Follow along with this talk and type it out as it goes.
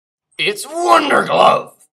It's Wonder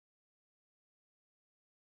Glove!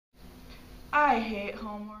 I hate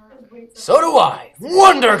homework. So do I!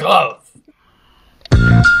 Wonder Glove!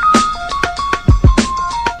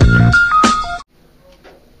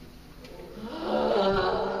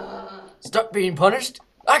 Stop being punished.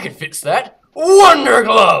 I can fix that. Wonder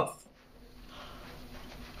Glove!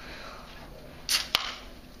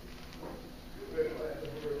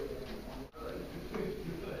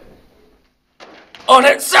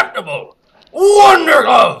 Unacceptable! Wonder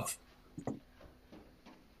Glove!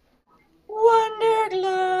 Wonder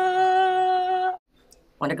Glove!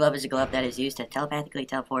 Wonder Glove is a glove that is used to telepathically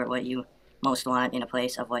teleport what you most want in a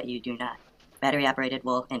place of what you do not. Battery operated,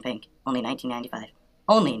 wool, and pink. Only $19.95.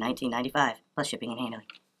 Only $19.95, plus shipping and handling.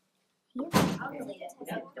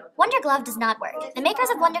 Wonder Glove does not work. The makers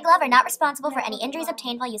of Wonder Glove are not responsible for any injuries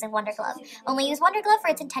obtained while using Wonder Glove. Only use Wonder Glove for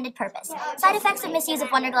its intended purpose. Side effects of misuse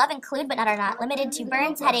of Wonder Glove include, but are not limited to,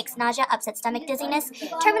 burns, headaches, nausea, upset stomach, dizziness,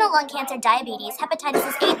 terminal lung cancer, diabetes,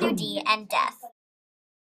 hepatitis A through D, and death.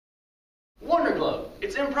 Wonder Glove.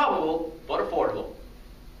 It's improbable, but affordable.